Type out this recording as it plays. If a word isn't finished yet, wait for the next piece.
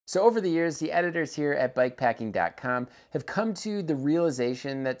So over the years, the editors here at BIKEPACKING.com have come to the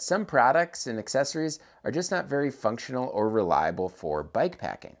realization that some products and accessories are just not very functional or reliable for bike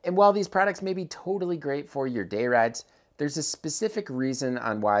packing. And while these products may be totally great for your day rides, there's a specific reason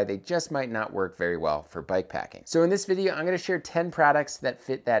on why they just might not work very well for bike packing. So in this video, I'm going to share 10 products that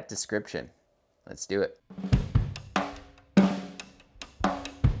fit that description. Let's do it.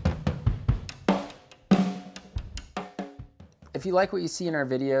 If you like what you see in our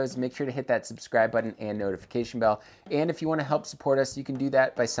videos, make sure to hit that subscribe button and notification bell. And if you want to help support us, you can do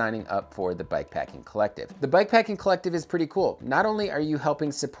that by signing up for the Bikepacking Collective. The Bikepacking Collective is pretty cool. Not only are you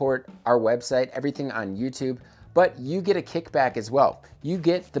helping support our website, everything on YouTube, but you get a kickback as well. You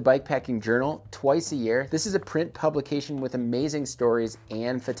get the Bikepacking Journal twice a year. This is a print publication with amazing stories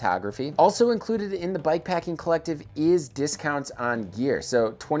and photography. Also included in the Bikepacking Collective is discounts on gear.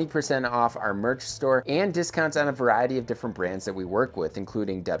 So 20% off our merch store and discounts on a variety of different brands that we work with,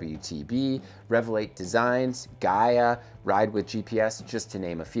 including WTB, Revelate Designs, Gaia, Ride with GPS, just to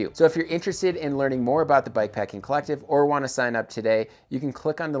name a few. So if you're interested in learning more about the Bikepacking Collective or want to sign up today, you can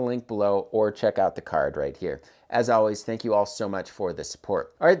click on the link below or check out the card right here. As always, thank you all so much for the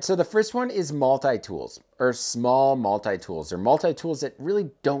support. All right, so the first one is multi-tools, or small multi-tools, or multi-tools that really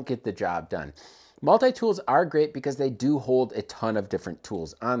don't get the job done. Multi-tools are great because they do hold a ton of different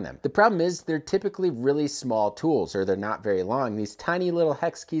tools on them. The problem is they're typically really small tools, or they're not very long. These tiny little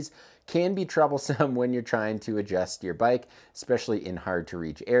hex keys can be troublesome when you're trying to adjust your bike, especially in hard to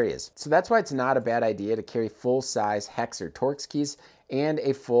reach areas. So that's why it's not a bad idea to carry full-size hex or Torx keys and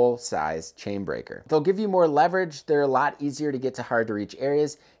a full-size chain breaker. They'll give you more leverage, they're a lot easier to get to hard to reach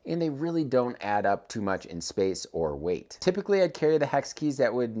areas, and they really don't add up too much in space or weight. Typically, I'd carry the hex keys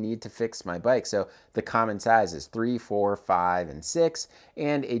that would need to fix my bike. So the common size is 3, 4, 5, and 6,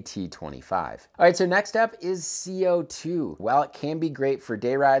 and a T25. All right, so next up is CO2. While it can be great for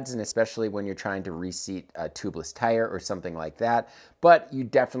day rides, and especially when you're trying to reseat a tubeless tire or something like that, but you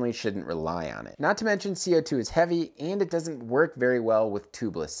definitely shouldn't rely on it. Not to mention CO2 is heavy and it doesn't work very well with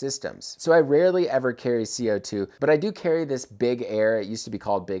tubeless systems. So I rarely ever carry CO2, but I do carry this Big Air. It used to be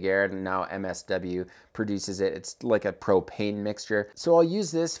called Big Air and now MSW produces it. It's like a propane mixture. So I'll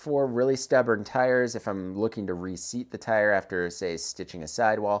use this for really stubborn tires if I'm looking to reseat the tire after, say, stitching a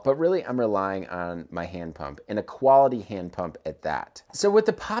sidewall. But really, I'm relying on my hand pump, and a quality hand pump at that. So with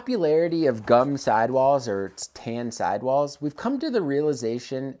the popularity of gum sidewalls or tan sidewalls, we've come to the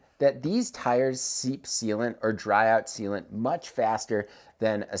realization that these tires seep sealant or dry out sealant much faster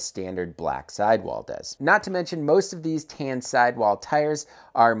than a standard black sidewall does. Not to mention, most of these tan sidewall tires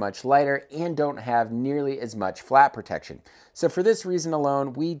are much lighter and don't have nearly as much flat protection. So for this reason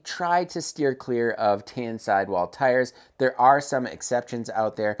alone, we try to steer clear of tan sidewall tires. There are some exceptions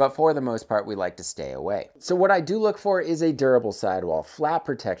out there, but for the most part, we like to stay away. So what I do look for is a durable sidewall, flat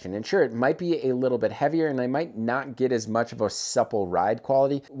protection, and sure, it might be a little bit heavier and I might not get as much of a supple ride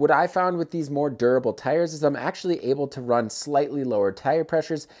quality. What I found with these more durable tires is I'm actually able to run slightly lower tire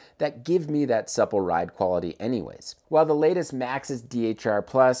pressures that give me that supple ride quality anyways. While the latest Maxxis DHR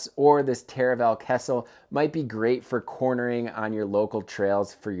Plus or this Teravel Kessel might be great for cornering on your local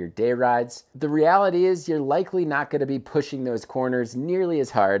trails for your day rides, the reality is you're likely not going to be pushing those corners nearly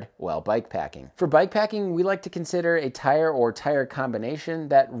as hard while bike packing. For bike packing, we like to consider a tire or tire combination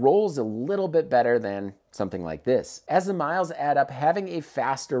that rolls a little bit better than something like this. As the miles add up, having a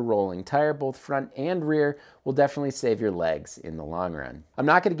faster rolling tire, both front and rear, will definitely save your legs in the long run. I'm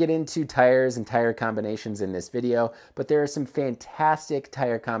not going to get into tires and tire combinations in this video, but there are some fantastic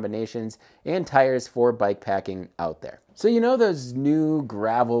tire combinations and tires for bike packing out there. So you know those new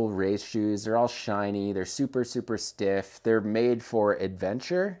gravel race shoes, they're all shiny, they're super stiff, they're made for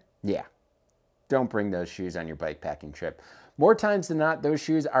adventure? Yeah, don't bring those shoes on your bike packing trip. More times than not, those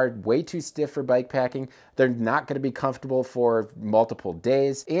shoes are way too stiff for bike packing. They're not going to be comfortable for multiple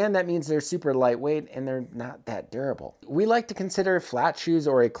days, and that means they're super lightweight and they're not that durable. We like to consider flat shoes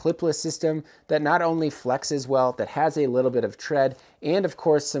or a clipless system that not only flexes well, that has a little bit of tread, and of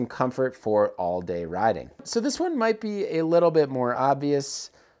course some comfort for all day riding. So this one might be a little bit more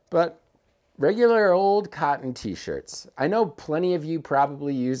obvious, but regular old cotton t-shirts. I know plenty of you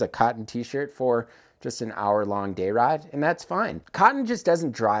probably use a cotton t-shirt for just an hour-long day ride, and that's fine. Cotton just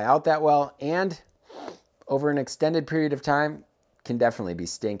doesn't dry out that well, and over an extended period of time, can definitely be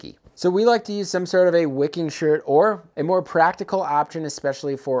stinky. So we like to use some sort of a wicking shirt, or a more practical option,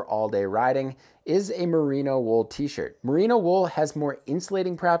 especially for all-day riding, is a merino wool t-shirt. Merino wool has more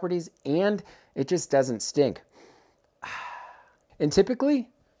insulating properties, and it just doesn't stink. And typically,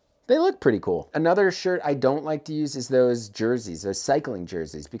 They look pretty cool. Another shirt I don't like to use is those jerseys, those cycling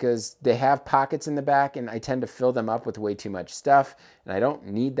jerseys, because they have pockets in the back and I tend to fill them up with way too much stuff, and I don't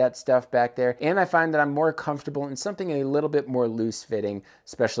need that stuff back there. And I find that I'm more comfortable in something a little bit more loose fitting,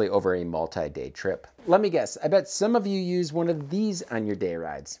 especially over a multi-day trip. Let me guess, I bet some of you use one of these on your day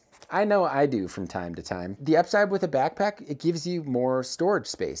rides. I know I do from time to time. The upside with a backpack, it gives you more storage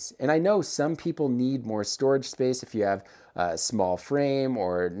space. And I know some people need more storage space if you have a small frame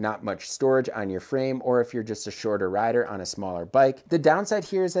or not much storage on your frame, or if you're just a shorter rider on a smaller bike. The downside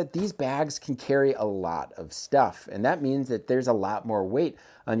here is that these bags can carry a lot of stuff, and that means that there's a lot more weight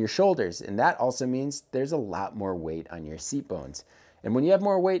on your shoulders, and that also means there's a lot more weight on your seat bones. And when you have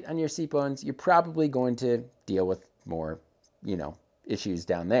more weight on your seat bones, you're probably going to deal with more, issues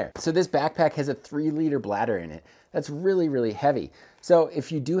down there. So this backpack has a 3-liter bladder in it. That's really, really heavy. So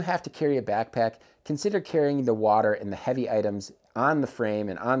if you do have to carry a backpack, consider carrying the water and the heavy items on the frame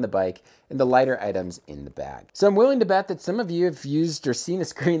and on the bike, and the lighter items in the bag. So I'm willing to bet that some of you have used or seen a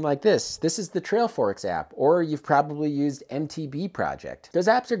screen like this. This is the Trailforks app, or you've probably used MTB Project. Those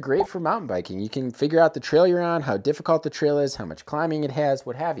apps are great for mountain biking. You can figure out the trail you're on, how difficult the trail is, how much climbing it has,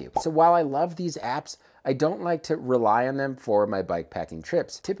 what have you. So while I love these apps, I don't like to rely on them for my bike packing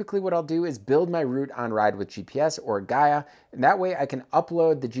trips. Typically what I'll do is build my route on Ride with GPS or Gaia, and that way I can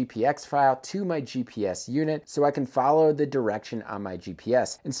upload the GPX file to my GPS unit so I can follow the direction on my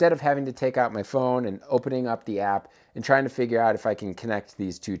GPS instead of having to take out my phone and opening up the app and trying to figure out if I can connect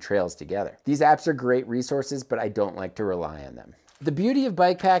these two trails together. These apps are great resources, but I don't like to rely on them. The beauty of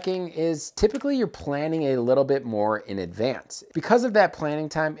bike packing is typically you're planning a little bit more in advance. Because of that planning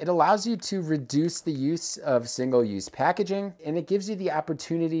time, it allows you to reduce the use of single-use packaging, and it gives you the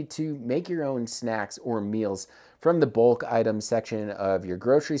opportunity to make your own snacks or meals from the bulk items section of your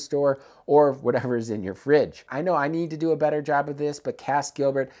grocery store or whatever's in your fridge. I know I need to do a better job of this, but Cass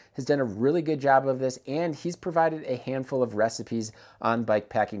Gilbert has done a really good job of this, and he's provided a handful of recipes on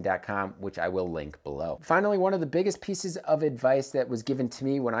BIKEPACKING.com, which I will link below. Finally, one of the biggest pieces of advice that was given to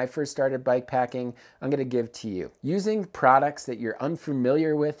me when I first started bike packing, I'm gonna give to you. Using products that you're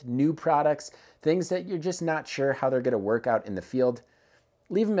unfamiliar with, new products, things that you're just not sure how they're gonna work out in the field,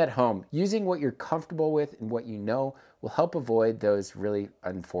 leave them at home. Using what you're comfortable with and what you know will help avoid those really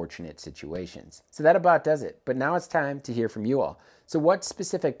unfortunate situations. So that about does it, but now it's time to hear from you all. So what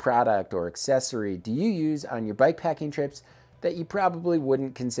specific product or accessory do you use on your bike packing trips that you probably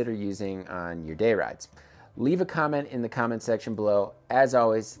wouldn't consider using on your day rides? Leave a comment in the comment section below. As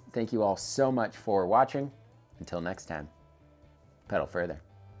always, thank you all so much for watching. Until next time, pedal further.